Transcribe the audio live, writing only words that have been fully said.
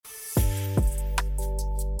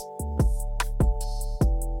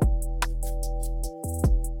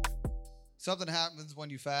Something happens when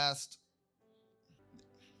you fast.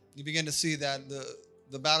 You begin to see that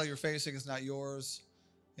the battle you're facing is not yours.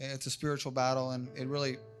 It's a spiritual battle, and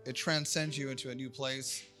it transcends you into a new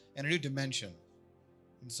place and a new dimension.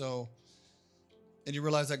 And so, and you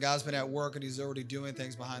realize that God's been at work and He's already doing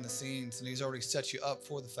things behind the scenes, and He's already set you up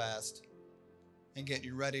for the fast and getting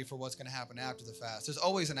you ready for what's going to happen after the fast. There's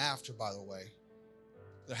always an after, by the way.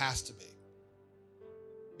 There has to be,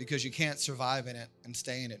 because you can't survive in it and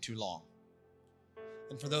stay in it too long.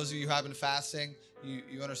 And for those of you who have been fasting,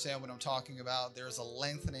 you understand what I'm talking about. There's a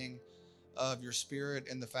lengthening of your spirit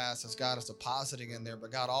in the fast as God is depositing in there.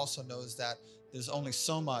 But God also knows that there's only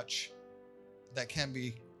so much that can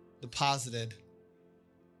be deposited.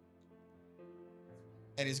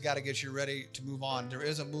 And He's got to get you ready to move on. There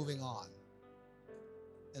is a moving on.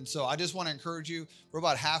 And so I just want to encourage you. We're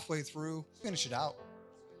about halfway through. Finish it out.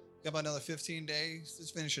 Got about another 15 days.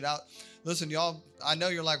 Let's finish it out. Listen, y'all, I know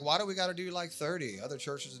you're like, why do we got to do like 30? Other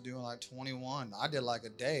churches are doing like 21. I did like a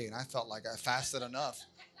day, and I felt like I fasted enough.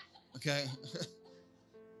 Okay?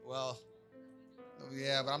 Well,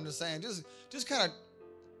 yeah, but I'm just saying, just kind of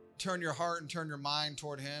turn your heart and turn your mind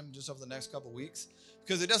toward Him just over the next couple of weeks,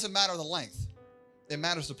 because it doesn't matter the length. It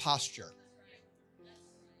matters the posture.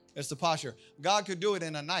 It's the posture. God could do it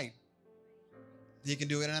in a night. He can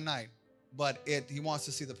do it in a night. But He wants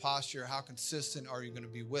to see the posture. How consistent are you going to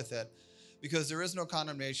be with it? Because there is no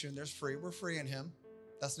condemnation. There's free. We're free in Him.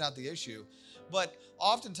 That's not the issue. But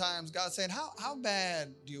oftentimes God's saying, how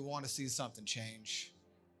bad do you want to see something change?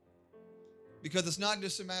 Because it's not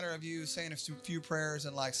just a matter of you saying a few prayers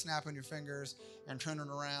and like snapping your fingers and turning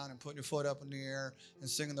around and putting your foot up in the air and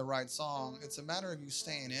singing the right song. It's a matter of you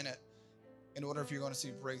staying in it in order if you're going to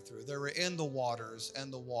see breakthrough. They were in the waters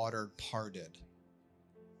and the water parted.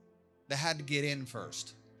 They had to get in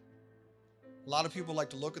first. A lot of people like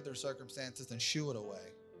to look at their circumstances and shoo it away.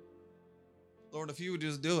 Lord, if you would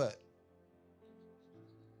just do it.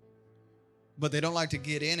 But they don't like to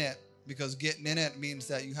get in it, because getting in it means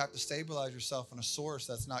that you have to stabilize yourself on a source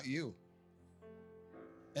that's not you.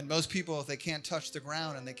 And most people, if they can't touch the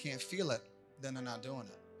ground and they can't feel it, then they're not doing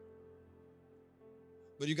it.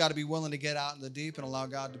 But you got to be willing to get out in the deep and allow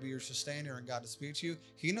God to be your sustainer and God to speak to you.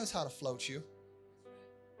 He knows how to float you.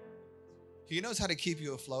 He knows how to keep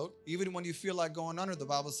you afloat. Even when you feel like going under, the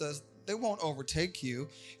Bible says they won't overtake you.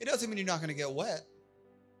 It doesn't mean you're not going to get wet.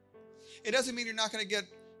 It doesn't mean you're not going to get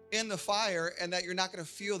in the fire and that you're not going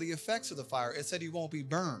to feel the effects of the fire. It said you won't be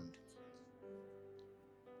burned.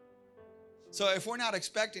 So if we're not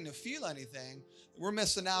expecting to feel anything, we're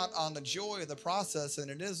missing out on the joy of the process.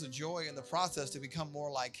 And it is a joy in the process to become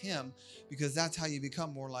more like Him, because that's how you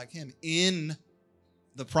become more like Him, in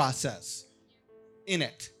the process, in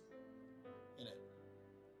it.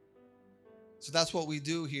 So that's what we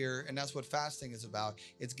do here, and that's what fasting is about.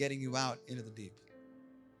 It's getting you out into the deep.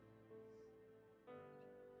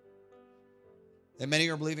 And many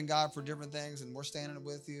are believing God for different things, and we're standing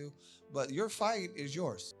with you, but your fight is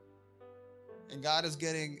yours. And God is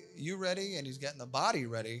getting you ready, and He's getting the body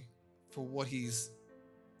ready for what He's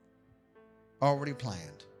already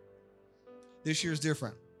planned. This year's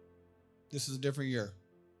different. This is a different year.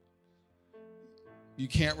 You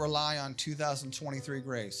can't rely on 2023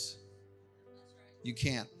 grace. You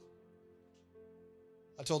can't.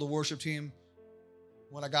 I told the worship team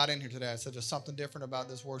when I got in here today, I said there's something different about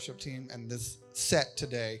this worship team and this set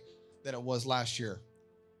today than it was last year.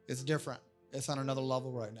 It's different. It's on another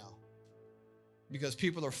level right now. Because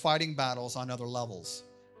people are fighting battles on other levels.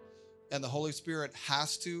 And the Holy Spirit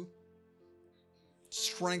has to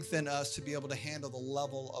strengthen us to be able to handle the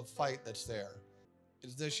level of fight that's there.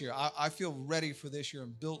 It's this year. I feel ready for this year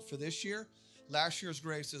and built for this year. Last year's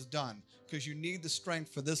grace is done, because you need the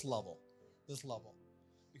strength for this level,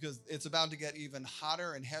 because it's about to get even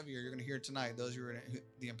hotter and heavier. You're going to hear it tonight. Those who are in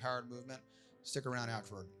the empowered movement, stick around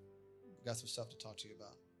afterward. We've got some stuff to talk to you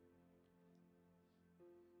about.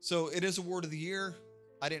 So it is a word of the year.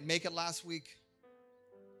 I didn't make it last week.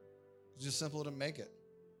 It's just simple to make it.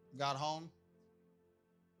 Got home.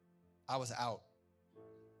 I was out.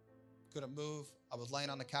 Couldn't move. I was laying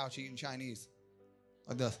on the couch eating Chinese.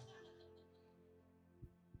 Like this.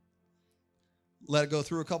 Let it go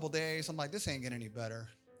through a couple days. I'm like, this ain't getting any better.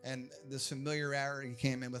 And this familiarity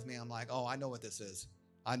came in with me. I'm like, oh, I know what this is.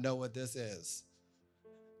 I know what this is.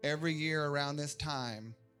 Every year around this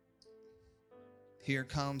time, here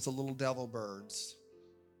comes the little devil birds.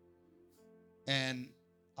 And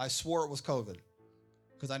I swore it was COVID,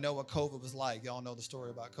 because I know what COVID was like. Y'all know the story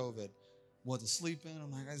about COVID. Wasn't sleeping.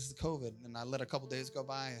 I'm like, this is COVID. And I let a couple days go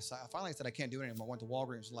by. So I finally said, I can't do it anymore. I went to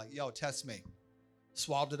Walgreens and like, yo, test me.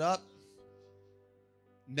 Swabbed it up.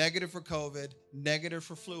 negative for COVID, negative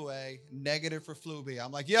for flu A, negative for flu B.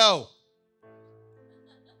 I'm like, yo,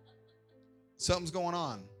 something's going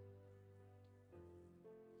on.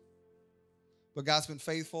 But God's been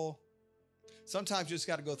faithful. Sometimes you just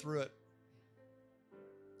got to go through it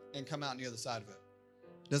and come out on the other side of it.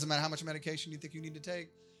 Doesn't matter how much medication you think you need to take.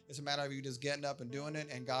 It's a matter of you just getting up and doing it,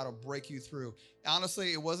 and God will break you through.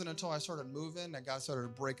 Honestly, it wasn't until I started moving that God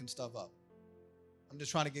started breaking stuff up. I'm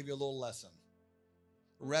just trying to give you a little lesson.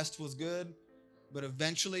 Rest was good, but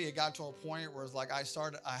eventually it got to a point where it's like I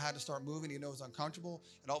had to start moving, even though it was uncomfortable,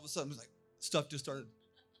 and all of a sudden it was like stuff just started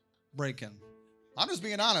breaking. I'm just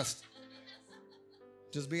being honest.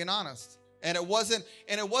 Just being honest. And it wasn't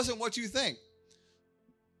what you think.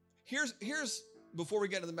 Here's before we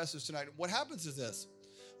get into the message tonight, what happens is this.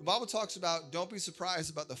 The Bible talks about don't be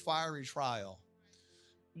surprised about the fiery trial.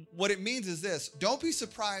 What it means is this. Don't be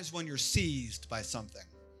surprised when you're seized by something.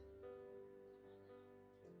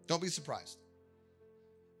 Don't be surprised.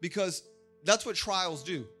 Because that's what trials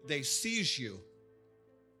do. They seize you.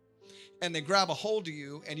 And they grab a hold of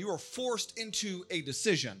you, and you are forced into a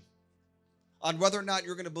decision on whether or not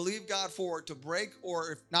you're going to believe God for it to break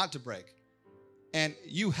or if not to break. And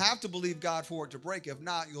you have to believe God for it to break. If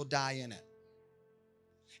not, you'll die in it.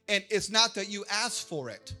 And it's not that you ask for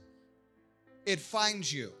it. It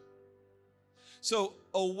finds you. So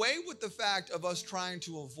away with the fact of us trying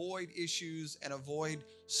to avoid issues and avoid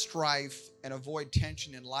strife and avoid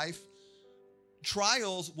tension in life.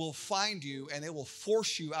 Trials will find you and they will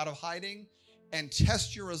force you out of hiding and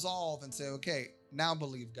test your resolve and say, okay, now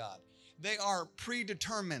believe God. They are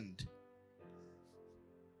predetermined.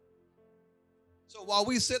 So while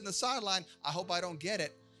we sit in the sideline, I hope I don't get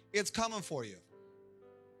it. It's coming for you.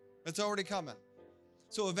 It's already coming.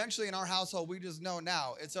 So eventually in our household, we just know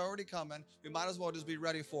now it's already coming. We might as well just be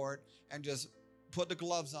ready for it and just put the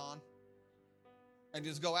gloves on and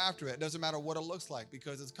just go after it. It doesn't matter what it looks like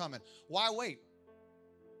because it's coming. Why wait?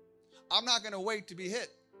 I'm not going to wait to be hit.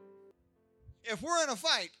 If we're in a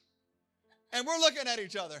fight and we're looking at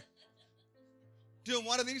each other doing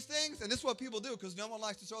one of these things, and this is what people do because no one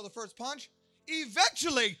likes to throw the first punch,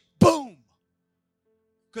 eventually, boom.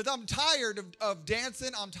 Because I'm tired of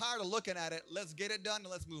dancing. I'm tired of looking at it. Let's get it done and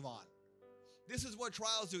let's move on. This is what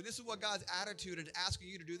trials do. This is what God's attitude is asking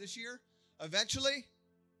you to do this year. Eventually,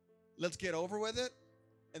 let's get over with it.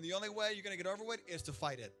 And the only way you're going to get over with it is to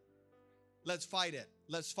fight it. Let's fight it.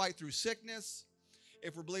 Let's fight through sickness.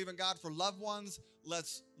 If we're believing God for loved ones,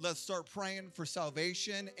 let's start praying for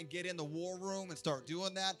salvation and get in the war room and start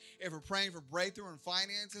doing that. If we're praying for breakthrough in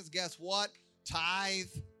finances, guess what? Tithe,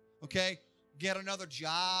 okay? Get another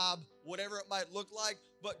job, whatever it might look like,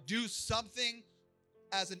 but do something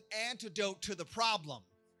as an antidote to the problem.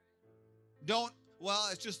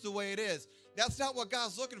 It's just the way it is. That's not what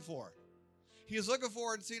God's looking for. He's looking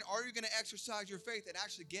for and seeing, are you going to exercise your faith and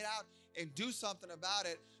actually get out and do something about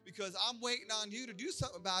it? Because I'm waiting on you to do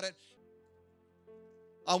something about it.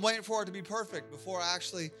 I'm waiting for it to be perfect before I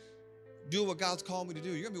actually do what God's called me to do.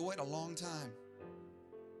 You're going to be waiting a long time.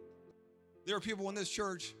 There are people in this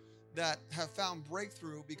church that have found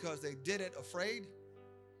breakthrough because they did it afraid.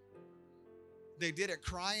 They did it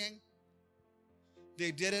crying.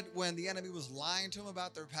 They did it when the enemy was lying to them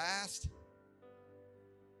about their past.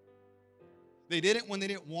 They did it when they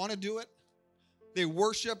didn't want to do it. They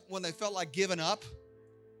worshiped when they felt like giving up.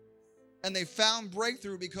 And they found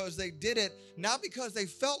breakthrough because they did it, not because they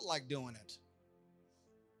felt like doing it.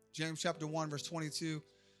 James chapter 1, verse 22.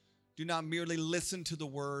 Do not merely listen to the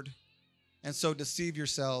word and so deceive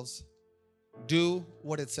yourselves. Do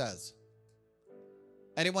what it says.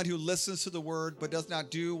 Anyone who listens to the word but does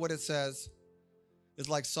not do what it says is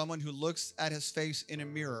like someone who looks at his face in a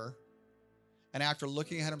mirror and after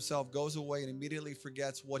looking at himself goes away and immediately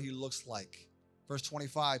forgets what he looks like. Verse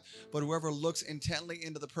 25, but whoever looks intently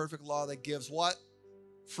into the perfect law that gives what?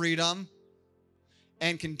 Freedom,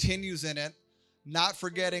 and continues in it, not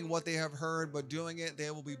forgetting what they have heard, but doing it,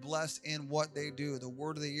 they will be blessed in what they do. The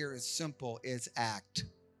word of the year is simple. It's act.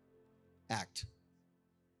 Act.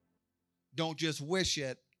 Don't just wish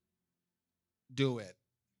it. Do it.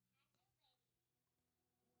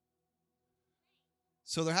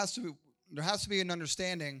 So there has to be an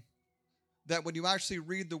understanding that when you actually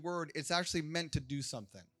read the word, it's actually meant to do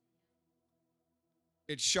something.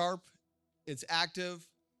 It's sharp. It's active.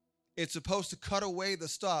 It's supposed to cut away the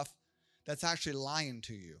stuff that's actually lying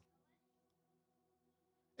to you.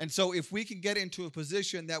 And so if we can get into a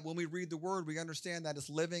position that when we read the word, we understand that it's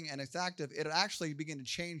living and it's active, it'll actually begin to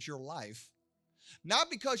change your life. Not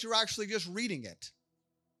because you're actually just reading it.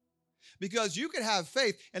 Because you can have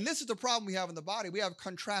faith, and this is the problem we have in the body. We have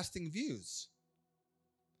contrasting views.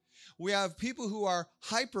 We have people who are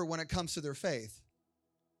hyper when it comes to their faith.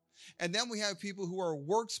 And then we have people who are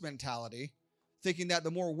works mentality, thinking that the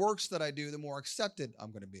more works that I do, the more accepted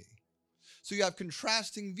I'm going to be. So you have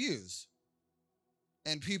contrasting views.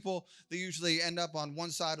 And people, they usually end up on one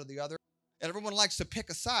side or the other. And everyone likes to pick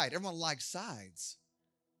a side. Everyone likes sides.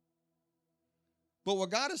 But what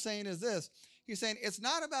God is saying is this. He's saying it's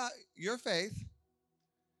not about your faith,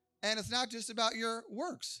 and it's not just about your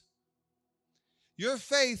works. Your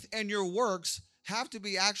faith and your works have to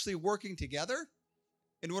be actually working together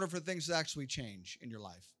in order for things to actually change in your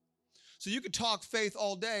life. So you could talk faith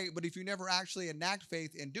all day, but if you never actually enact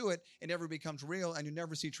faith and do it, it never becomes real, and you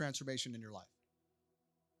never see transformation in your life.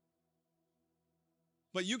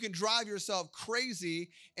 But you can drive yourself crazy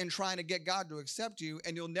in trying to get God to accept you,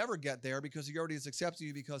 and you'll never get there because he already has accepted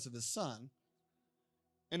you because of his son.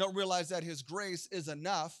 And don't realize that his grace is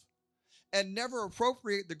enough, and never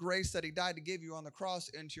appropriate the grace that he died to give you on the cross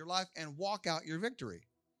into your life and walk out your victory.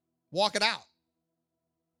 Walk it out.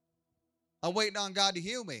 I'm waiting on God to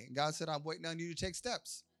heal me. And God said, I'm waiting on you to take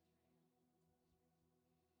steps.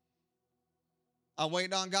 I'm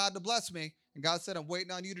waiting on God to bless me. And God said, I'm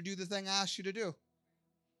waiting on you to do the thing I asked you to do.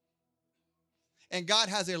 And God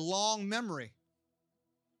has a long memory.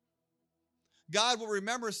 God will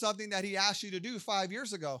remember something that he asked you to do 5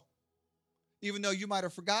 years ago. Even though you might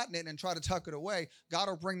have forgotten it and try to tuck it away, God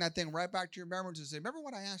will bring that thing right back to your remembrance and say, remember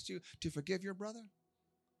when I asked you to forgive your brother?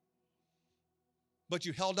 But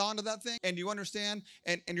you held on to that thing, and you understand,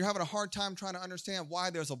 and you're having a hard time trying to understand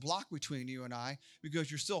why there's a block between you and I,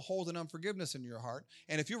 because you're still holding unforgiveness in your heart.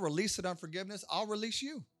 And if you release that unforgiveness, I'll release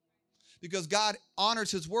you. Because God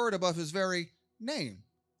honors his word above his very name.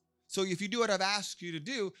 So if you do what I've asked you to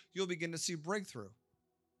do, you'll begin to see breakthrough.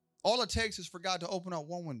 All it takes is for God to open up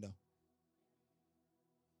one window.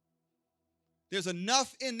 There's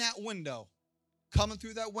enough in that window, coming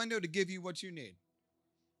through that window, to give you what you need.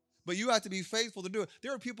 But you have to be faithful to do it.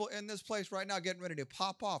 There are people in this place right now getting ready to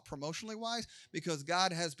pop off promotionally wise because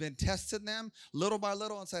God has been testing them little by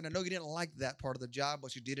little and saying, I know you didn't like that part of the job,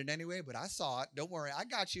 but you did it anyway, but I saw it. Don't worry. I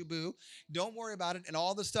got you, boo. Don't worry about it. And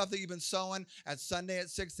all the stuff that you've been sowing at Sunday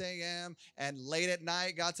at 6 a.m. and late at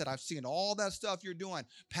night, God said, I've seen all that stuff you're doing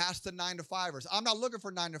past the 9-to-5ers. I'm not looking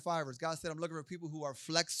for 9-to-5ers. God said, I'm looking for people who are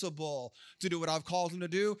flexible to do what I've called them to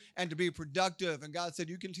do and to be productive. And God said,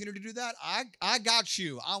 you continue to do that. I got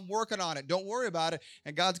you. I'm working on it. Don't worry about it.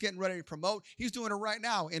 And God's getting ready to promote. He's doing it right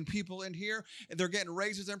now in people in here, and they're getting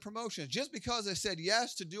raises and promotions just because they said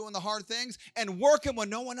yes to doing the hard things and working when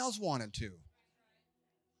no one else wanted to.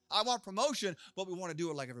 I want promotion, but we want to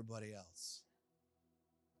do it like everybody else.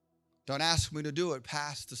 Don't ask me to do it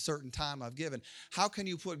past the certain time I've given. How can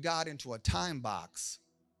you put God into a time box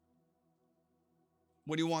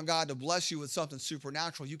when you want God to bless you with something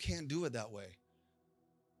supernatural? You can't do it that way.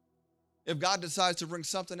 If God decides to bring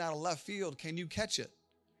something out of left field, can you catch it?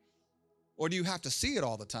 Or do you have to see it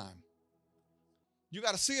all the time? You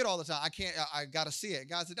got to see it all the time. I got to see it.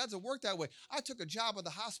 God said, it doesn't work that way. I took a job at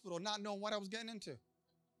the hospital not knowing what I was getting into.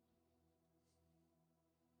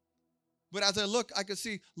 But as I look, I could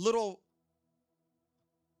see little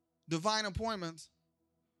divine appointments,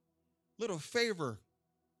 little favor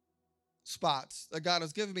spots that God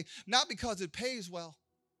has given me, not because it pays well,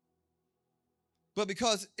 but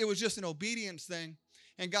because it was just an obedience thing.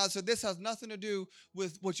 And God said, this has nothing to do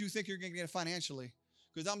with what you think you're going to get financially,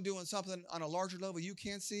 because I'm doing something on a larger level you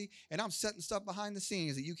can't see, and I'm setting stuff behind the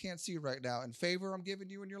scenes that you can't see right now. And favor I'm giving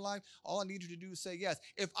you in your life, all I need you to do is say yes.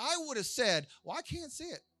 If I would have said, well, I can't see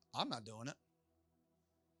it, I'm not doing it,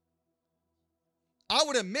 I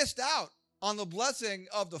would have missed out on the blessing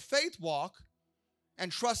of the faith walk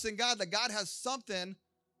and trusting God that God has something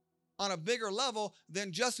on a bigger level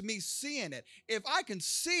than just me seeing it. If I can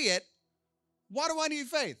see it, why do I need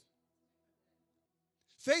faith?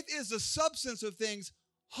 Faith is the substance of things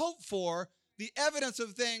hoped for, the evidence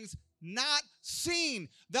of things not seen.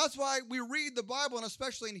 That's why we read the Bible, and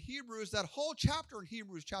especially in Hebrews, that whole chapter in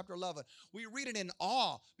Hebrews, chapter 11, we read it in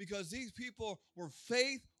awe because these people were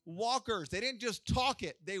faith walkers. They didn't just talk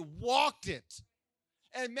it, they walked it.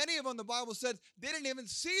 And many of them, the Bible said, they didn't even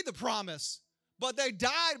see the promise, but they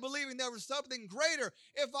died believing there was something greater.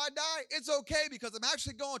 If I die, it's okay because I'm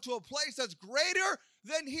actually going to a place that's greater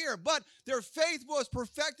than here. But their faith was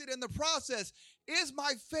perfected in the process. Is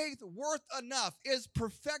my faith worth enough? Is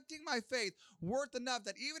perfecting my faith worth enough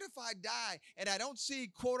that even if I die and I don't see,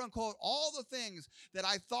 quote unquote, all the things that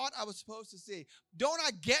I thought I was supposed to see, don't I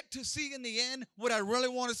get to see in the end what I really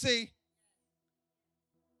want to see?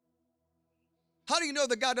 How do you know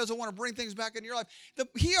that God doesn't want to bring things back in your life?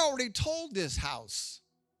 He already told this house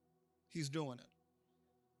he's doing it.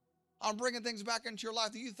 I'm bringing things back into your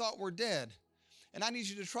life that you thought were dead. And I need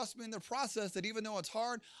you to trust me in the process that even though it's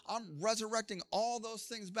hard, I'm resurrecting all those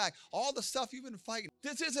things back. All the stuff you've been fighting.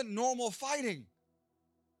 This isn't normal fighting.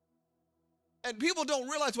 And people don't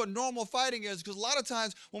realize what normal fighting is, because a lot of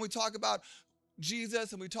times when we talk about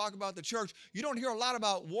Jesus and we talk about the church, you don't hear a lot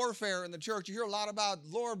about warfare in the church. You hear a lot about,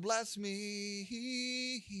 Lord bless me.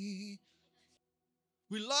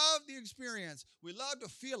 We love the experience. We love to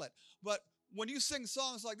feel it. But when you sing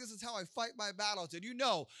songs like "This Is How I Fight My Battles," did you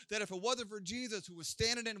know that if it wasn't for Jesus who was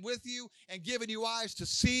standing in with you and giving you eyes to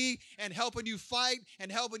see and helping you fight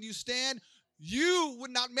and helping you stand, you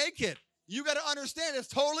would not make it. You got to understand it's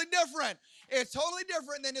totally different. It's totally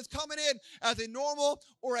different than it's coming in as a normal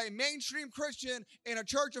or a mainstream Christian in a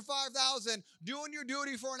church of 5,000 doing your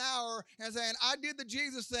duty for an hour and saying, I did the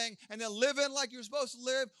Jesus thing, and then living like you're supposed to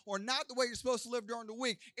live or not the way you're supposed to live during the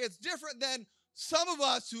week. It's different than some of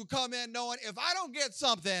us who come in knowing if I don't get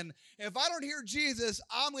something, if I don't hear Jesus,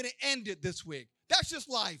 I'm going to end it this week. That's just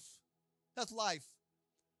life. That's life.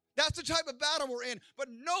 That's the type of battle we're in. But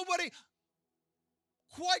nobody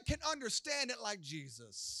quite can understand it like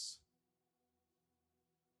Jesus.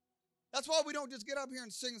 That's why we don't just get up here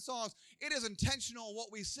and sing songs. It is intentional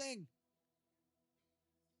what we sing.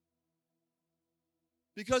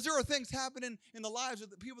 Because there are things happening in the lives of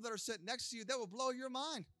the people that are sitting next to you that will blow your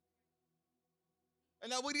mind.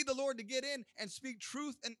 And that we need the Lord to get in and speak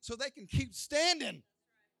truth and so they can keep standing.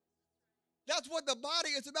 That's what the body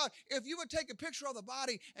is about. If you would take a picture of the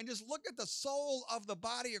body and just look at the soul of the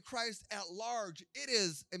body of Christ at large, it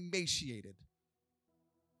is emaciated.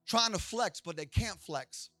 Trying to flex, but they can't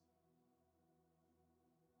flex.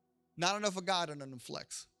 Not enough of God in them to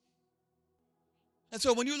flex. And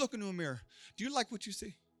so when you look into a mirror, do you like what you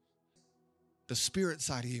see? The spirit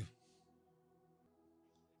side of you.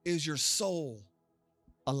 Is your soul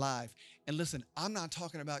alive? And listen, I'm not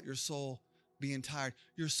talking about your soul being tired.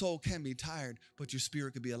 Your soul can be tired, but your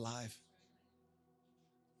spirit could be alive.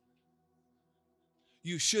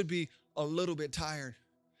 You should be a little bit tired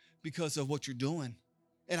because of what you're doing.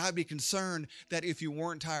 And I'd be concerned that if you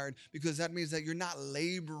weren't tired, because that means that you're not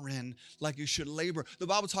laboring like you should labor. The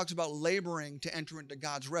Bible talks about laboring to enter into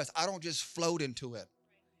God's rest. I don't just float into it.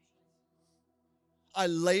 I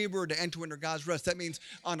labor to enter into God's rest. That means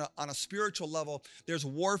on a spiritual level, there's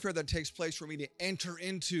warfare that takes place for me to enter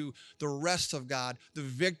into the rest of God, the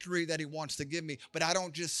victory that he wants to give me. But I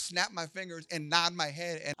don't just snap my fingers and nod my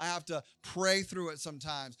head, and I have to pray through it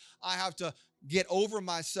sometimes. I have to get over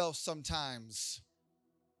myself sometimes.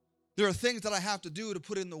 There are things that I have to do to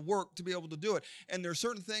put in the work to be able to do it. And there are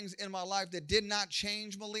certain things in my life that did not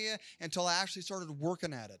change, Malia, until I actually started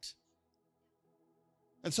working at it.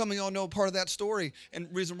 And some of y'all know part of that story. And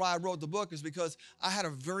the reason why I wrote the book is because I had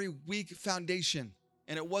a very weak foundation.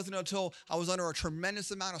 And it wasn't until I was under a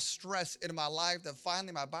tremendous amount of stress in my life that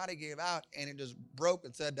finally my body gave out and it just broke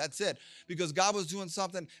and said, that's it. Because God was doing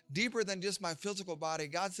something deeper than just my physical body.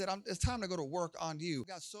 God said, it's time to go to work on you.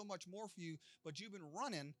 I got so much more for you, but you've been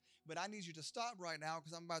running. But I need you to stop right now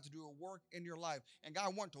because I'm about to do a work in your life. And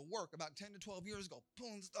God wanted to work about 10 to 12 years ago,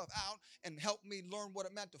 pulling stuff out and help me learn what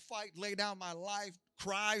it meant to fight, lay down my life,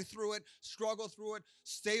 cry through it, struggle through it,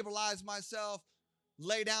 stabilize myself,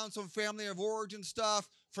 lay down some family of origin stuff,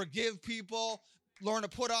 forgive people, learn to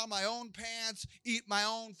put on my own pants, eat my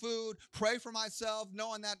own food, pray for myself,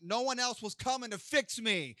 knowing that no one else was coming to fix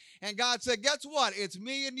me. And God said, guess what? It's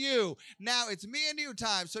me and you. Now it's me and you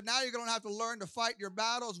time. So now you're going to have to learn to fight your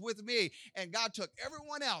battles with me. And God took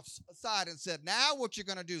everyone else aside and said, now what you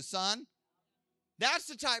going to do, son? That's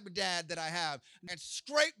the type of dad that I have. And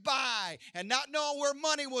scrape by and not knowing where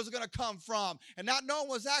money was going to come from and not knowing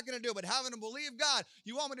what's that going to do, but having to believe God.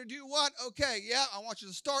 You want me to do what? Okay, yeah, I want you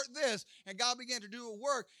to start this. And God began to do a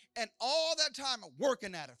work. And all that time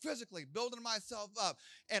working at it, physically building myself up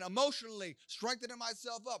and emotionally strengthening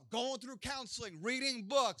myself up, going through counseling, reading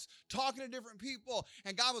books, talking to different people.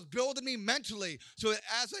 And God was building me mentally so that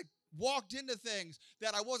as I walked into things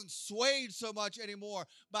that I wasn't swayed so much anymore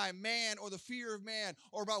by man or the fear of man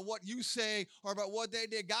or about what you say or about what they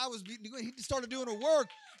did. God was, he started doing a work,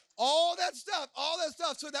 all that stuff,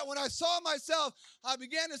 so that when I saw myself, I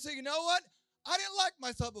began to say, you know what? I didn't like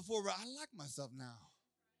myself before, but I like myself now.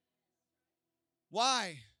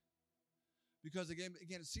 Why? Because I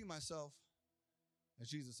began to see myself as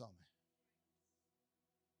Jesus saw me.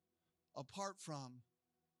 Apart from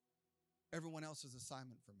everyone else's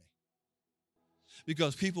assignment for me.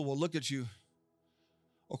 Because people will look at you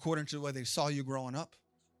according to the way they saw you growing up.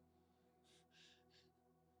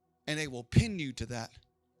 And they will pin you to that.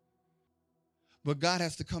 But God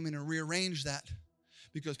has to come in and rearrange that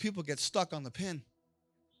because people get stuck on the pin.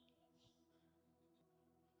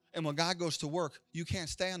 And when God goes to work, you can't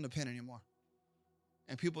stay on the pen anymore.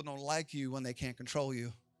 And people don't like you when they can't control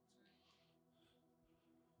you.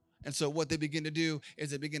 And so what they begin to do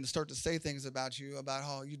is they begin to start to say things about you, about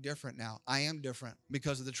how you're different now. I am different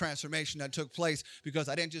because of the transformation that took place, because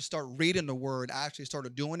I didn't just start reading the word, I actually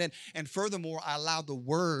started doing it. And furthermore, I allowed the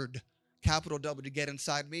word, capital W, to get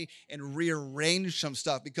inside me and rearrange some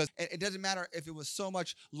stuff, because it doesn't matter if it was so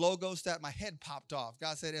much logos that my head popped off.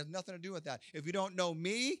 God said it has nothing to do with that. If you don't know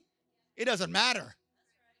me, it doesn't matter.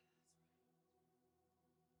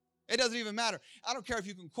 It doesn't even matter. I don't care if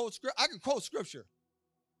you can quote scripture. I can quote scripture.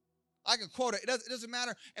 I can quote it. It doesn't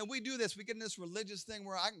matter. And we do this. We get in this religious thing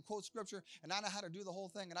where I can quote scripture and I know how to do the whole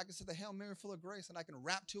thing. And I can say the Hail Mary full of grace and I can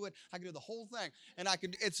rap to it. I can do the whole thing. And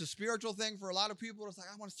it's a spiritual thing for a lot of people. It's like,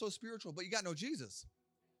 I want it so spiritual, but you got no Jesus.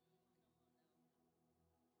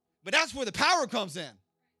 But that's where the power comes in.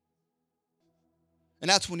 And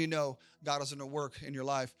that's when you know God is going to work in your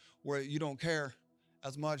life, where you don't care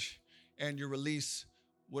as much and you release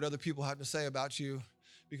what other people have to say about you,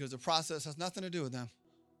 because the process has nothing to do with them.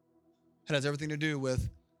 It has everything to do with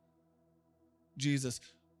Jesus.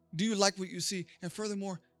 Do you like what you see? And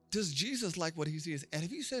furthermore, does Jesus like what he sees? And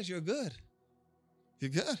if he says you're good,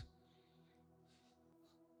 you're good.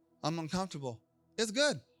 I'm uncomfortable. It's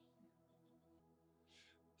good.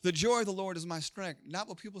 The joy of the Lord is my strength, not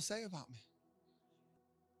what people say about me.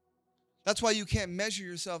 That's why you can't measure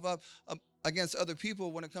yourself up against other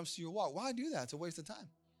people when it comes to your walk. Why do that? It's a waste of time.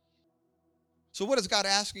 So what is God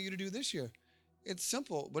asking you to do this year? It's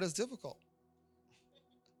simple, but it's difficult.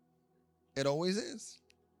 It always is.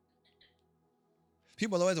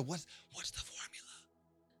 People are always like, what's the formula?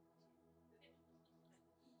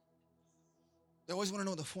 They always want to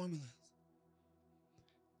know what the formula is.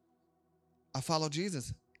 I follow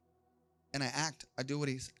Jesus and I act. I do what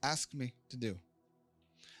he's asked me to do.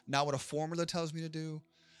 Not what a formula tells me to do.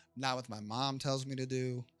 Not what my mom tells me to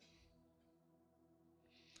do.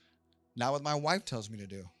 Not what my wife tells me to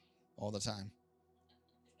do all the time.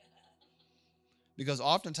 Because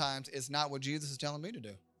oftentimes it's not what Jesus is telling me to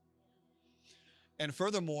do. And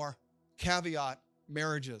furthermore, caveat,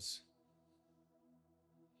 marriages.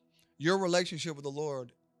 Your relationship with the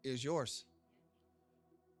Lord is yours.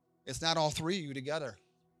 It's not all three of you together.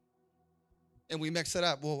 And we mix it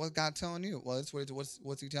up. Well, what's God telling you? Well, it's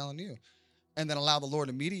what's he telling you? And then allow the Lord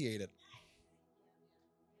to mediate it.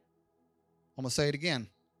 I'm going to say it again.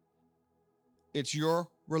 It's your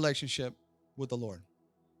relationship with the Lord.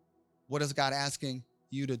 What is God asking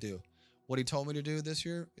you to do? What he told me to do this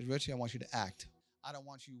year is, Richie, I want you to act. I don't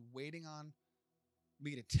want you waiting on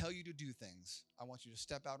me to tell you to do things. I want you to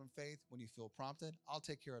step out in faith when you feel prompted. I'll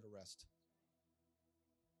take care of the rest.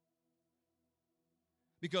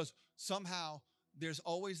 Because somehow there's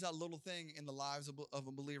always that little thing in the lives of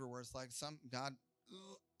a believer where it's like, God,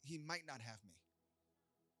 he might not have me.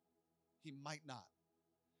 He might not.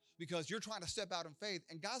 Because you're trying to step out in faith,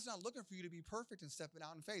 and God's not looking for you to be perfect and stepping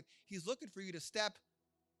out in faith. He's looking for you to step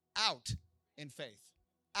out in faith.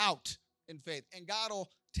 Out in faith. And God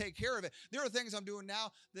will take care of it. There are things I'm doing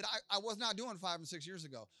now that I was not doing 5 and 6 years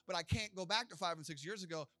ago. But I can't go back to 5 and 6 years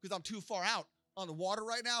ago because I'm too far out on the water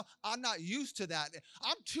right now. I'm not used to that.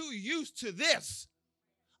 I'm too used to this.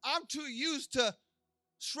 I'm too used to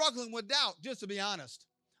struggling with doubt, just to be honest.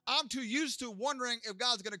 I'm too used to wondering if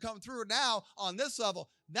God's going to come through now on this level.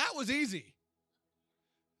 That was easy.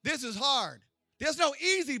 This is hard. There's no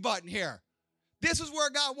easy button here. This is where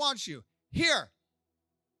God wants you. Here.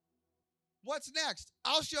 What's next?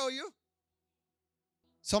 I'll show you.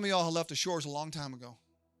 Some of y'all have left the shores a long time ago.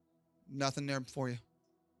 Nothing there for you.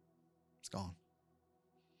 It's gone.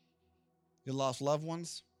 You lost loved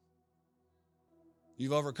ones.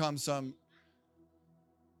 You've overcome some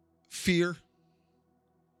fear.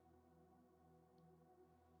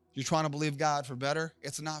 You're trying to believe God for better.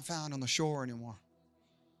 It's not found on the shore anymore.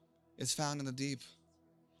 It's found in the deep.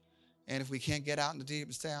 And if we can't get out in the deep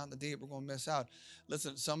and stay out in the deep, we're going to miss out.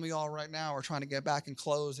 Listen, some of y'all right now are trying to get back in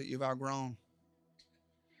clothes that you've outgrown.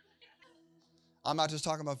 I'm not just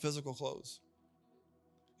talking about physical clothes.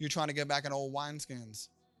 You're trying to get back in old wineskins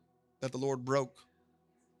that the Lord broke.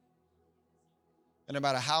 And no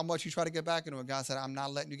matter how much you try to get back into it, God said, I'm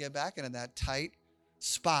not letting you get back into that tight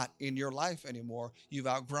spot in your life anymore. You've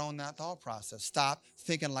outgrown that thought process. Stop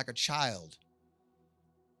thinking like a child.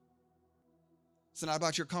 It's not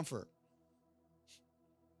about your comfort.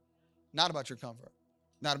 Not about your comfort.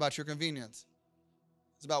 Not about your convenience.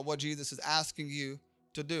 It's about what Jesus is asking you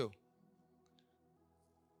to do.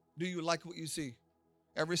 Do you like what you see?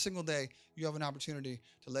 Every single day, you have an opportunity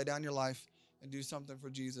to lay down your life and do something for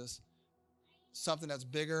Jesus. Something that's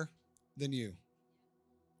bigger than you.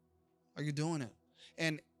 Are you doing it?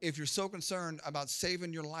 And if you're so concerned about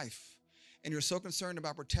saving your life and you're so concerned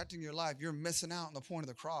about protecting your life, you're missing out on the point of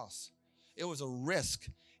the cross. It was a risk.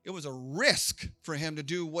 It was a risk for him to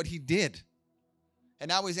do what he did. And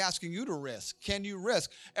now he's asking you to risk. Can you risk?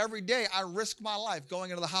 Every day I risk my life going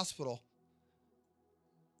into the hospital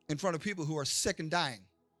in front of people who are sick and dying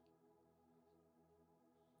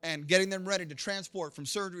and getting them ready to transport from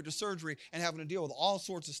surgery to surgery and having to deal with all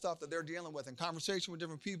sorts of stuff that they're dealing with and conversation with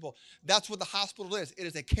different people. That's what the hospital is. It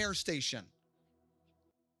is a care station.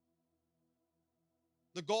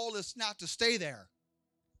 The goal is not to stay there.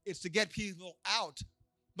 It's to get people out.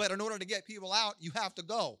 But in order to get people out, you have to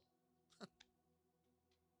go.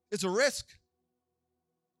 It's a risk.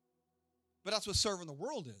 But that's what serving the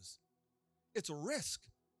world is. It's a risk.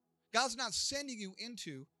 God's not sending you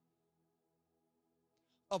into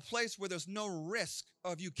a place where there's no risk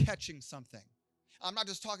of you catching something. I'm not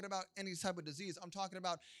just talking about any type of disease. I'm talking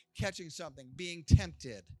about catching something, being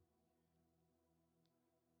tempted.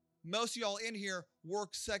 Most of y'all in here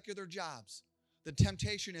work secular jobs. The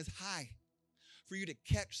temptation is high for you to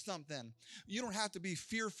catch something. You don't have to be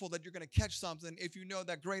fearful that you're going to catch something if you know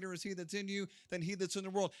that greater is he that's in you than he that's in the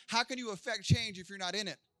world. How can you affect change if you're not in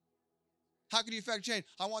it? How can you affect change?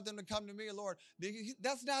 I want them to come to me, Lord.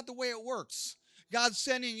 That's not the way it works. God's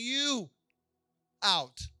sending you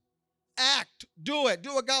out. Act. Do it.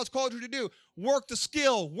 Do what God's called you to do. Work the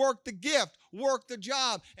skill. Work the gift. Work the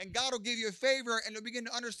job. And God will give you a favor and you'll begin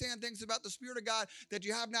to understand things about the Spirit of God that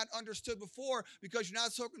you have not understood before because you're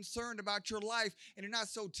not so concerned about your life and you're not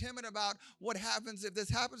so timid about what happens if this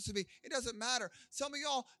happens to me. It doesn't matter. Some of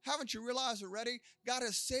y'all, haven't you realized already? God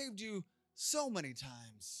has saved you so many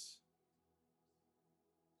times.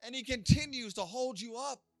 And he continues to hold you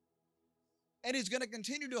up. And he's going to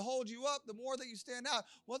continue to hold you up the more that you stand out.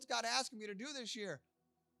 What's God asking me to do this year?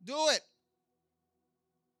 Do it.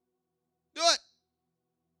 Do it.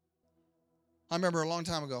 I remember a long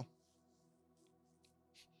time ago.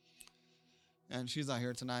 And she's not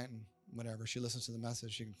here tonight and whatever. She listens to the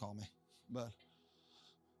message. She can call me. But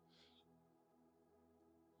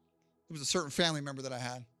there was a certain family member that I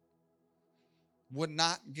had. Would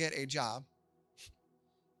not get a job.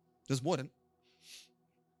 Just wouldn't.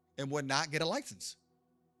 And would not get a license.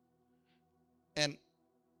 And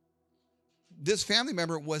this family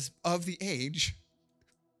member was of the age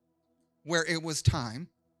where it was time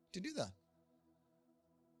to do that.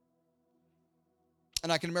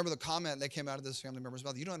 And I can remember the comment that came out of this family member's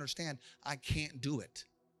mouth. You don't understand. I can't do it.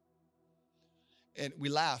 And we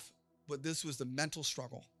laugh, but this was the mental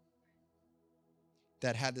struggle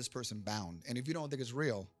that had this person bound. And if you don't think it's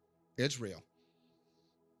real, it's real.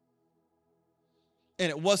 And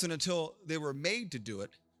it wasn't until they were made to do it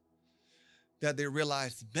that they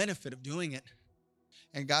realized the benefit of doing it.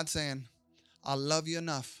 And God's saying, I love you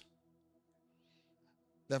enough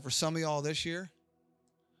that for some of y'all this year,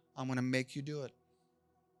 I'm going to make you do it,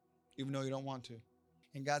 even though you don't want to.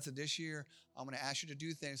 And God said, this year, I'm going to ask you to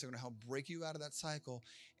do things that are going to help break you out of that cycle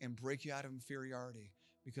and break you out of inferiority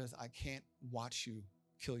because I can't watch you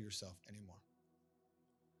kill yourself anymore.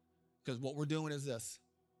 Because what we're doing is this.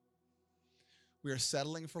 We are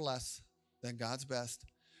settling for less than God's best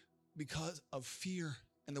because of fear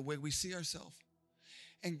and the way we see ourselves.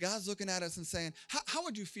 And God's looking at us and saying, how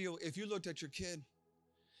would you feel if you looked at your kid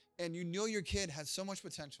and you knew your kid has so much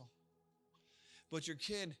potential, but your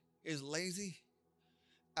kid is lazy,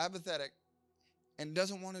 apathetic, and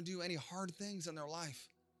doesn't want to do any hard things in their life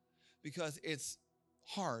because it's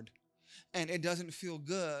hard and it doesn't feel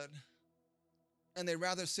good, and they'd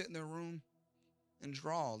rather sit in their room and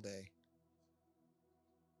draw all day?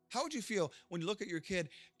 How would you feel when you look at your kid?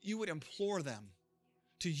 You would implore them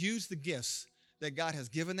to use the gifts that God has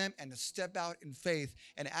given them and to step out in faith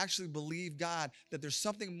and actually believe God that there's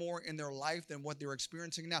something more in their life than what they're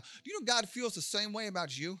experiencing now. Do you know God feels the same way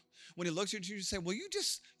about you? When he looks at you and say, will you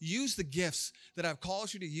just use the gifts that I've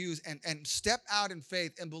called you to use and step out in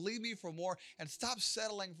faith and believe me for more and stop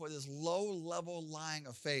settling for this low-level lying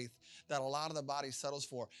of faith that a lot of the body settles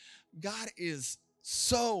for. God is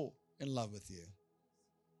so in love with you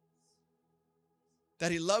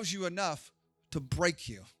that he loves you enough to break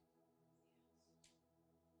you,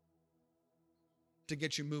 to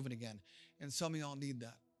get you moving again. And some of y'all need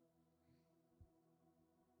that.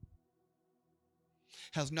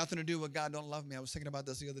 Has nothing to do with God don't love me. I was thinking about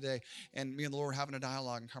this the other day, and me and the Lord were having a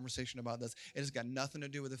dialogue and conversation about this. It has got nothing to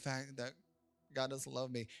do with the fact that God doesn't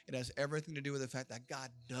love me. It has everything to do with the fact that God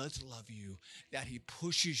does love you, that he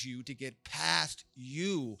pushes you to get past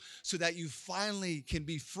you so that you finally can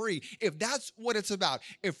be free. If that's what it's about,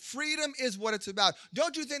 if freedom is what it's about,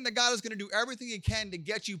 don't you think that God is going to do everything he can to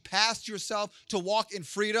get you past yourself to walk in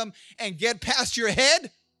freedom and get past your head?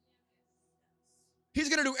 He's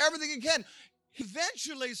going to do everything he can.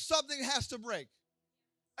 Eventually, something has to break.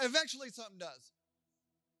 Eventually, something does.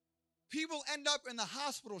 People end up in the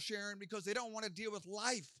hospital, Sharon, because they don't want to deal with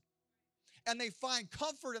life. And they find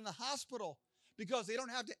comfort in the hospital because they don't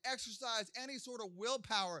have to exercise any sort of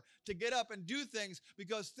willpower to get up and do things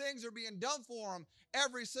because things are being done for them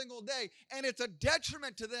every single day. And it's a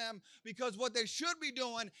detriment to them because what they should be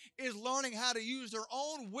doing is learning how to use their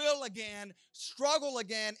own will again, struggle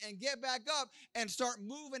again, and get back up and start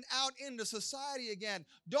moving out into society again.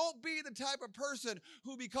 Don't be the type of person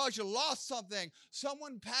who, because you lost something,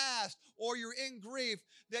 someone passed, or you're in grief,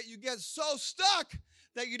 that you get so stuck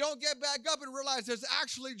that you don't get back up and realize there's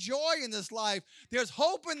actually joy in this life. There's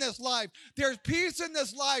hope in this life. There's peace in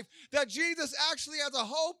this life, that Jesus actually has a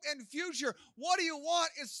hope and future. What do you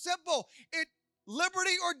want? It's simple. It's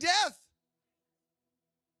liberty or death.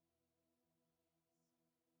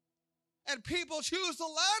 And people choose the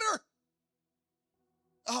latter.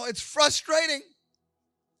 Oh, it's frustrating.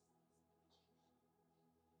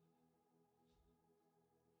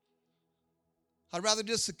 I'd rather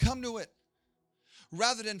just succumb to it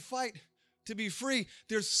rather than fight to be free.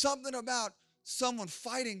 There's something about someone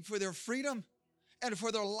fighting for their freedom and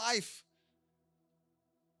for their life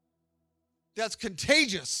that's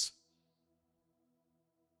contagious.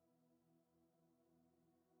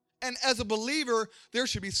 And as a believer, there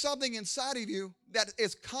should be something inside of you that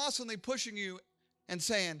is constantly pushing you and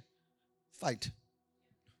saying, fight.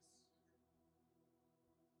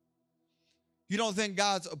 You don't think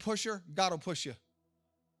God's a pusher? God will push you.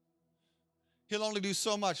 He'll only do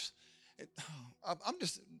so much.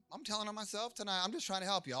 I'm telling on myself tonight. I'm just trying to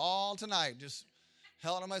help you all tonight. Just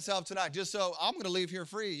telling on myself tonight. Just so I'm going to leave here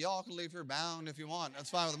free. Y'all can leave here bound if you want. That's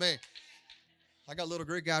fine with me. I got a little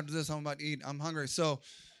Greek after this. I'm about to eat. I'm hungry. So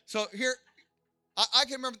here, I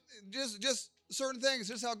can remember just certain things.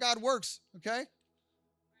 This is how God works, okay?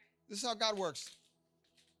 This is how God works.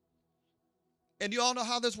 And you all know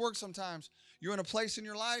how this works sometimes. You're in a place in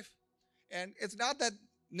your life, and it's not that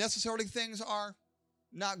necessarily things are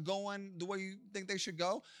not going the way you think they should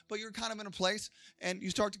go, but you're kind of in a place, and you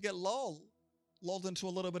start to get lulled into a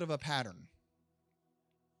little bit of a pattern.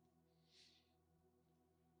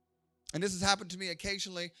 And this has happened to me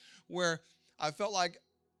occasionally where I felt like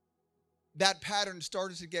that pattern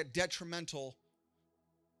started to get detrimental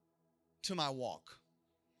to my walk.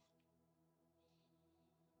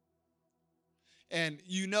 And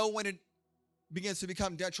you know when it begins to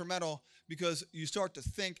become detrimental because you start to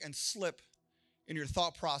think and slip in your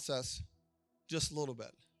thought process just a little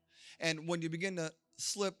bit. And when you begin to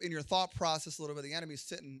slip in your thought process a little bit, the enemy's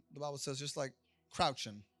sitting, the Bible says, just like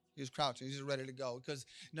crouching. He's crouching. He's just ready to go. Because,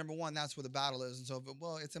 number one, that's where the battle is. And so,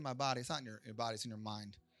 well, it's in my body. It's not in your body. It's in your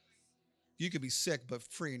mind. You could be sick but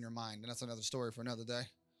free in your mind. And that's another story for another day.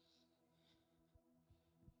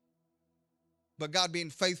 But God being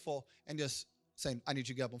faithful and just saying, I need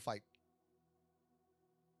you to get up and fight.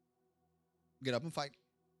 Get up and fight.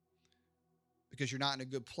 Because you're not in a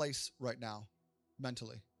good place right now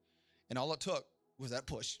mentally. And all it took was that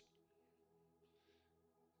push.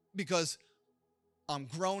 Because I'm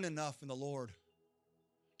grown enough in the Lord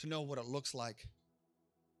to know what it looks like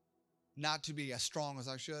not to be as strong as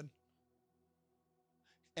I should.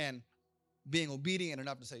 And being obedient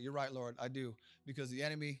enough to say, you're right, Lord, I do. Because the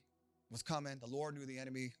enemy was coming. The Lord knew the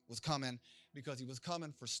enemy was coming because he was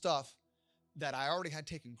coming for stuff that I already had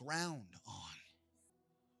taken ground on.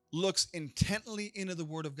 Looks intently into the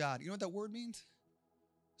word of God. You know what that word means?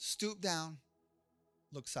 Stoop down,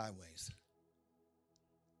 look sideways.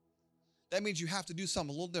 That means you have to do something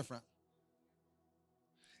a little different.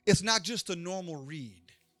 It's not just a normal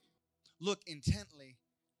read. Look intently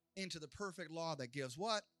into the perfect law that gives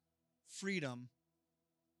what? Freedom.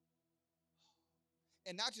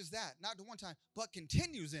 And not just that, not the one time, but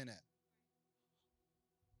continues in it.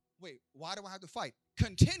 Wait, why do I have to fight?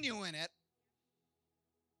 Continue in it.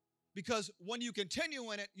 Because when you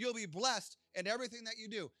continue in it, you'll be blessed in everything that you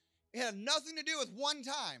do. It had nothing to do with one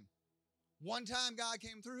time. One time God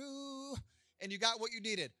came through and you got what you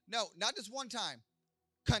needed. No, not just one time.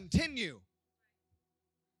 Continue.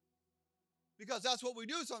 Because that's what we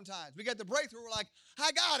do sometimes. We get the breakthrough. We're like,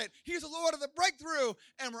 I got it. He's the Lord of the breakthrough.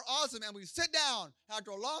 And we're awesome. And we sit down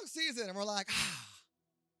after a long season and we're like,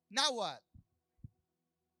 now what?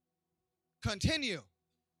 Continue.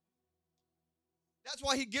 That's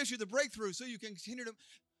why he gives you the breakthrough, so you can continue to,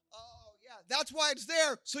 that's why it's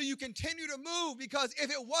there, so you continue to move, because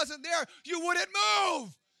if it wasn't there, you wouldn't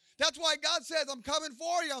move. That's why God says, I'm coming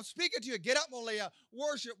for you. I'm speaking to you. Get up, Malia.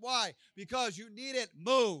 Worship. Why? Because you need it.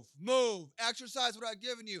 Move. Exercise what I've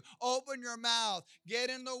given you. Open your mouth.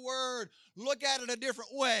 Get in the word. Look at it a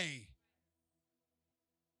different way.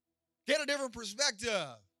 Get a different perspective.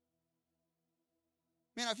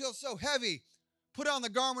 Man, I feel so heavy. Put on the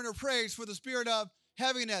garment of praise for the spirit of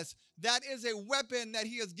heaviness. That is a weapon that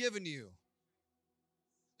he has given you.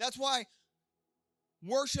 That's why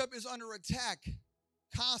worship is under attack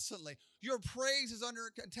constantly. Your praise is under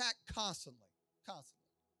attack constantly. Constantly.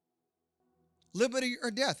 Liberty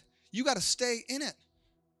or death. You got to stay in it.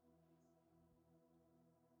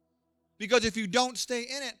 Because if you don't stay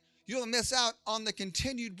in it, you'll miss out on the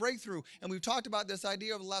continued breakthrough. And we've talked about this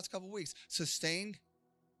idea over the last couple of weeks. Sustained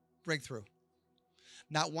breakthrough.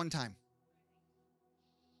 Not one time.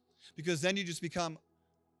 Because then you just become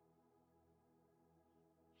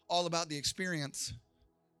all about the experience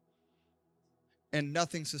and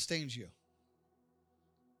nothing sustains you.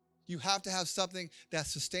 You have to have something that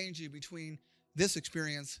sustains you between this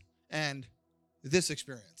experience and this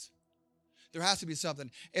experience. There has to be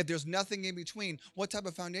something. If there's nothing in between, what type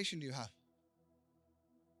of foundation do you have?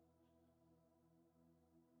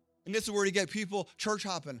 And this is where you get people church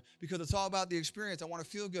hopping because it's all about the experience. I want to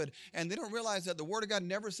feel good. And they don't realize that the Word of God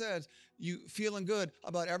never says you feeling good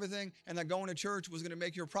about everything and that going to church was going to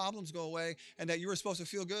make your problems go away and that you were supposed to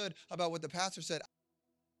feel good about what the pastor said.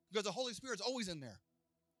 Because the Holy Spirit's always in there,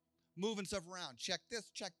 moving stuff around. Check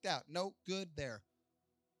this, check that. No, good there.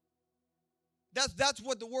 That's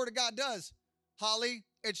what the Word of God does. Holly,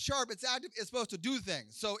 it's sharp, it's active, it's supposed to do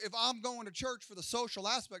things. So if I'm going to church for the social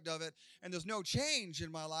aspect of it and there's no change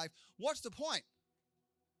in my life, what's the point?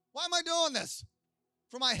 Why am I doing this?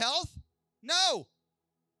 For my health? No.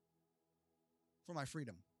 For my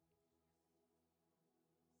freedom.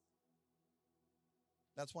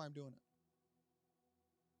 That's why I'm doing it.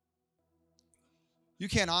 You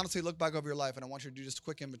can't honestly look back over your life, and I want you to do just a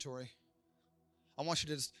quick inventory. I want you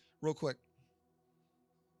to just, real quick,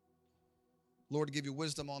 Lord, to give you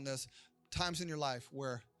wisdom on this. Times in your life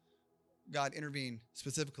where God intervened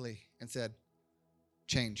specifically and said,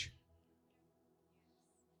 change.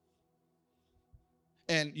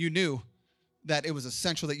 And you knew that it was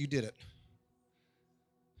essential that you did it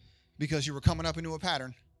because you were coming up into a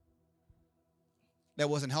pattern that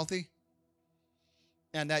wasn't healthy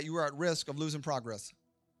and that you were at risk of losing progress.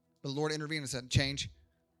 But the Lord intervened and said, change.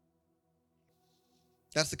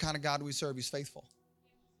 That's the kind of God we serve. He's faithful.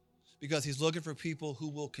 Because he's looking for people who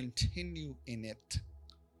will continue in it.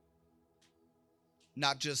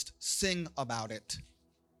 Not just sing about it,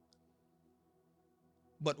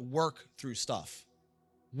 but work through stuff.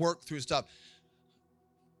 Work through stuff.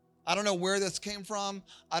 I don't know where this came from.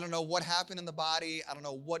 I don't know what happened in the body. I don't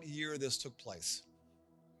know what year this took place.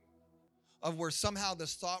 Of where somehow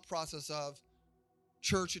this thought process of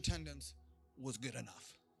church attendance was good enough.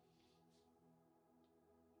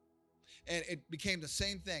 And it became the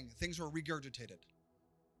same thing. Things were regurgitated.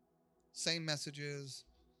 Same messages.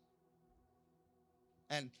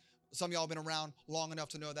 And some of y'all have been around long enough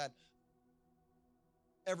to know that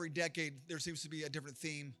every decade there seems to be a different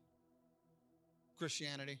theme.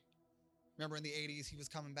 Christianity. Remember in the 80s, he was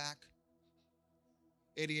coming back.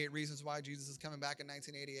 88 Reasons Why Jesus is coming back in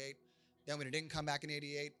 1988. Then when he didn't come back in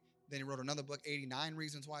 88, then he wrote another book, 89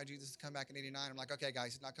 Reasons Why Jesus is coming back in 89. I'm like, okay,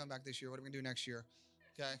 guys, he's not coming back this year. What are we going to do next year?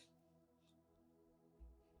 Okay.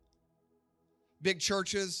 Big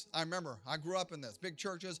churches. I remember, I grew up in this. Big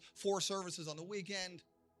churches, 4 services on the weekend.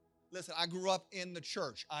 Listen, I grew up in the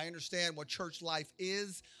church. I understand what church life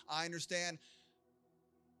is. I understand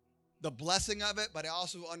the blessing of it, but I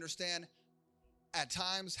also understand at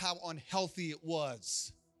times how unhealthy it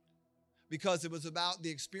was. Because it was about the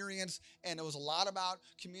experience and it was a lot about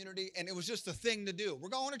community and it was just a thing to do. We're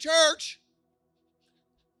going to church.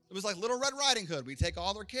 It was like Little Red Riding Hood. We take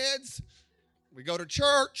all their kids. We go to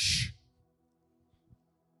church.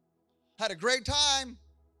 Had a great time.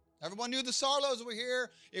 Everyone knew the Sarlos were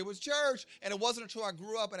here. It was church. And it wasn't until I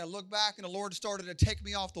grew up and I looked back and the Lord started to take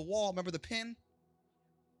me off the wall. Remember the pin?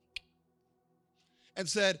 And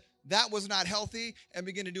said, that was not healthy, and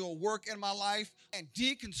began to do a work in my life and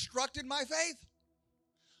deconstructed my faith.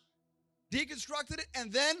 Deconstructed it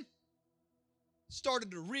and then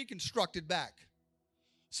started to reconstruct it back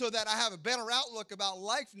so that I have a better outlook about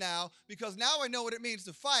life now because now I know what it means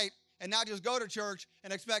to fight and not just go to church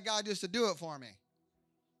and expect God just to do it for me.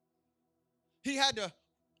 He had to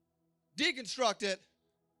deconstruct it,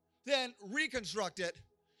 then reconstruct it.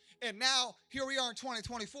 And now, here we are in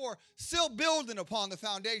 2024, still building upon the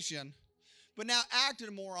foundation, but now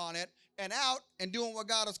acting more on it and out and doing what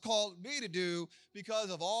God has called me to do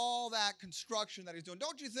because of all that construction that he's doing.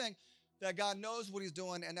 Don't you think that God knows what he's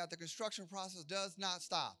doing and that the construction process does not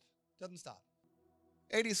stop? Doesn't stop.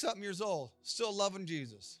 80-something years old, still loving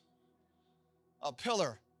Jesus. A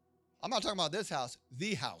pillar. I'm not talking about this house,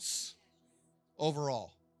 the house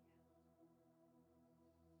overall.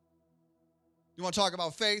 You want to talk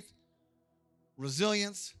about faith,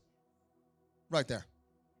 resilience? Right there.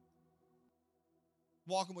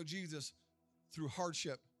 Walking with Jesus through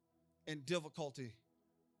hardship and difficulty,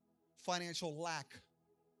 financial lack,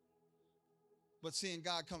 but seeing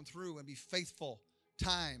God come through and be faithful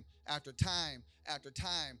time after time after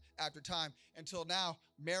time after time, until now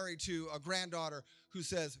married to a granddaughter who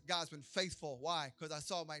says God's been faithful. Why? Because I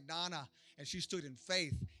saw my Nana and she stood in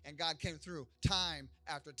faith and God came through time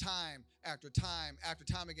after time after time after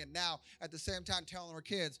time again. Now, at the same time, telling our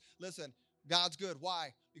kids, listen, God's good.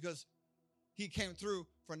 Why? Because he came through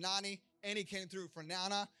for Nani and he came through for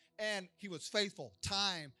Nana, and he was faithful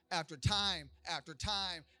time after time after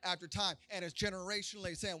time after time. And it's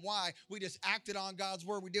generationally saying why? We just acted on God's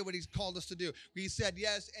word. We did what he's called us to do. He said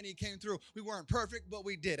yes, and he came through. We weren't perfect, but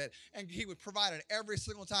we did it. And he would provide it every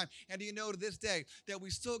single time. And do you know to this day that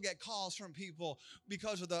we still get calls from people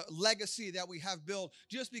because of the legacy that we have built,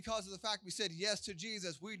 just because of the fact we said yes to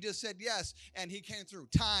Jesus. We just said yes, and he came through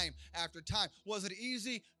time after time. Was it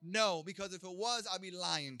easy? No, because if it was, I'd be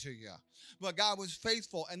lying to you. But God was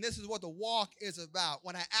faithful, and this is what the walk is about.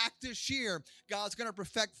 When I act this year, God's going to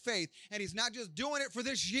perfect faith, and he's not just doing it for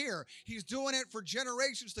this year. He's doing it for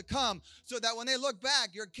generations to come, so that when they look back,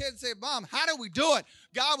 your kids say, Mom, how did we do it?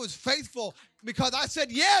 God was faithful because I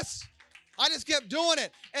said yes. I just kept doing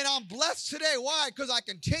it, and I'm blessed today. Why? Because I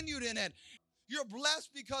continued in it. You're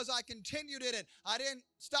blessed because I continued in it. I didn't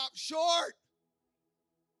stop short.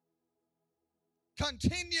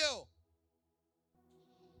 Continue.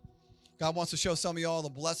 God wants to show some of y'all the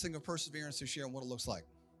blessing of perseverance this year and what it looks like.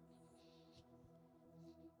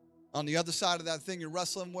 On the other side of that thing you're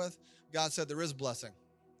wrestling with, God said there is blessing.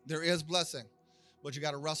 There is blessing, but you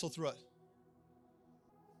got to wrestle through it.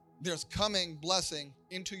 There's coming blessing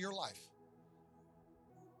into your life.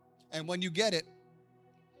 And when you get it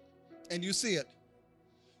and you see it,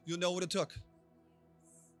 you'll know what it took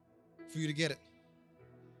for you to get it.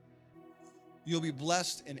 You'll be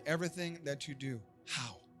blessed in everything that you do.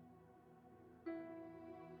 How?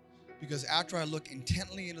 Because after I look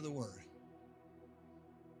intently into the word,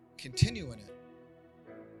 continue in it,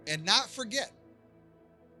 and not forget,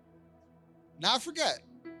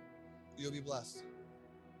 you'll be blessed.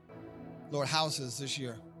 Lord, houses this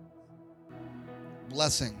year,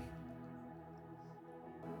 blessing.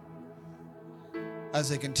 As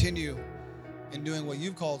they continue in doing what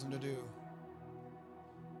you've called them to do,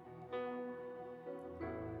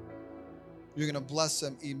 you're going to bless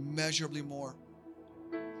them immeasurably more,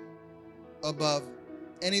 above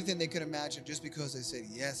anything they could imagine, just because they said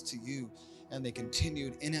yes to you and they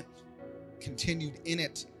continued in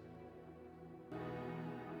it.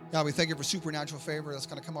 God, we thank you for supernatural favor that's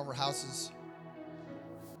going to come over houses.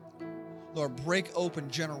 Lord, break open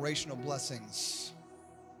generational blessings,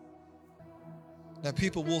 that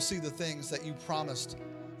people will see the things that you promised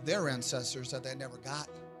their ancestors that they never got,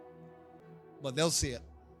 but they'll see it.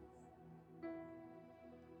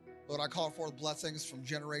 Lord, I call forth blessings from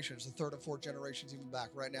generations, the third and fourth generations, even back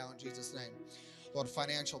right now in Jesus' name. Lord,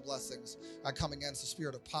 financial blessings. I come against the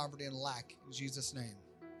spirit of poverty and lack in Jesus' name.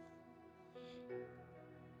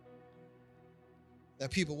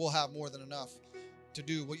 That people will have more than enough to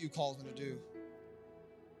do what you called them to do.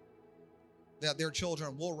 That their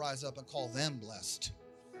children will rise up and call them blessed.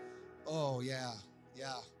 Oh, yeah.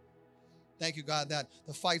 Thank you, God, that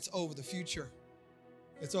the fight's over the future.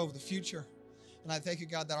 It's over the future. And I thank you,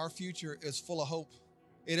 God, that our future is full of hope.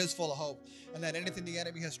 It is full of hope. And that anything the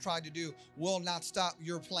enemy has tried to do will not stop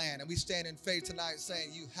your plan. And we stand in faith tonight saying,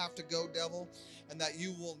 you have to go, devil, and that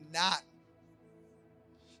you will not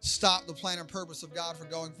stop the plan and purpose of God for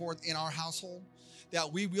going forth in our household.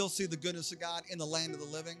 That we will see the goodness of God in the land of the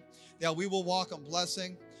living. That we will walk in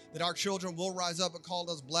blessing. That our children will rise up and call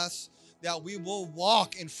us blessed. That we will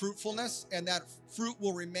walk in fruitfulness, and that fruit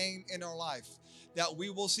will remain in our life. That we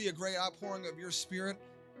will see a great outpouring of your spirit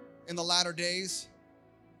in the latter days,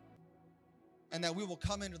 and that we will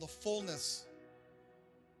come into the fullness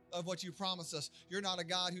of what you promised us. You're not a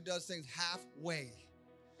God who does things halfway.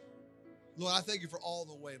 Lord, I thank you for all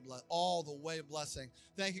the way blessing.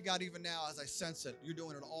 Thank you, God, even now as I sense it, you're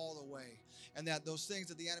doing it all the way. And that those things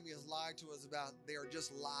that the enemy has lied to us about, they are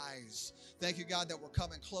just lies. Thank you, God, that we're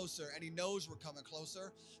coming closer, and he knows we're coming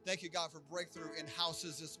closer. Thank you, God, for breakthrough in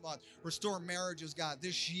houses this month. Restore marriages, God,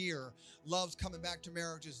 this year. Love's coming back to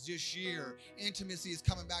marriages this year. Intimacy is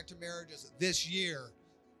coming back to marriages this year.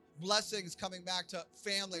 Blessings coming back to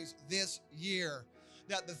families this year.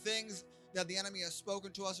 That the things that the enemy has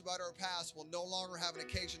spoken to us about our past will no longer have an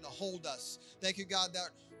occasion to hold us. Thank you, God, that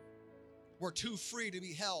we're too free to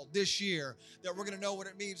be held this year, that we're going to know what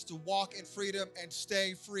it means to walk in freedom and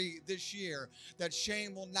stay free this year, that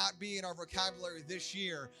shame will not be in our vocabulary this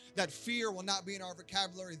year, that fear will not be in our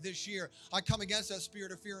vocabulary this year. I come against that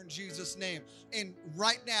spirit of fear in Jesus' name. And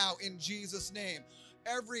right now, in Jesus' name,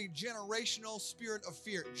 every generational spirit of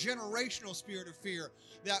fear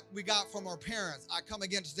that we got from our parents, I come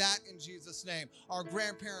against that in Jesus' name. Our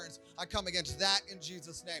grandparents, I come against that in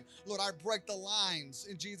Jesus' name. Lord, I break the lines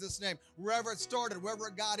in Jesus' name. Wherever it started, wherever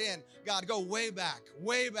it got in, God, go way back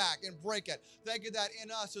and break it. Thank you that in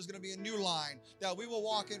us there's going to be a new line, that we will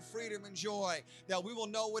walk in freedom and joy, that we will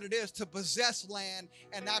know what it is to possess land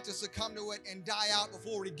and not to succumb to it and die out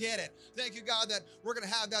before we get it. Thank you, God, that we're going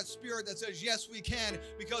to have that spirit that says, yes, we can,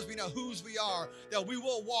 because we know whose we are, that we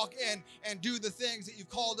will walk in and do the things that you've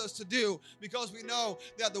called us to do, because we know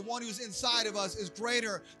that the one who's inside of us is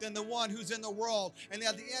greater than the one who's in the world, and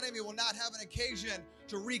that the enemy will not have an occasion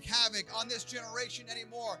to wreak havoc on this generation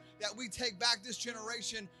anymore, that we take back this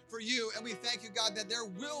generation for you. And we thank you, God, that there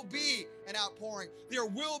will be an outpouring. There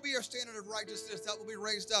will be a standard of righteousness that will be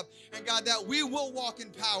raised up. And God, that we will walk in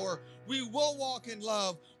power. We will walk in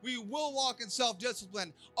love. We will walk in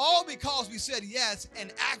self-discipline, all because we said yes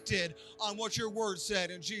and acted on what your word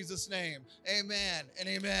said in Jesus' name. Amen and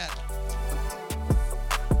amen.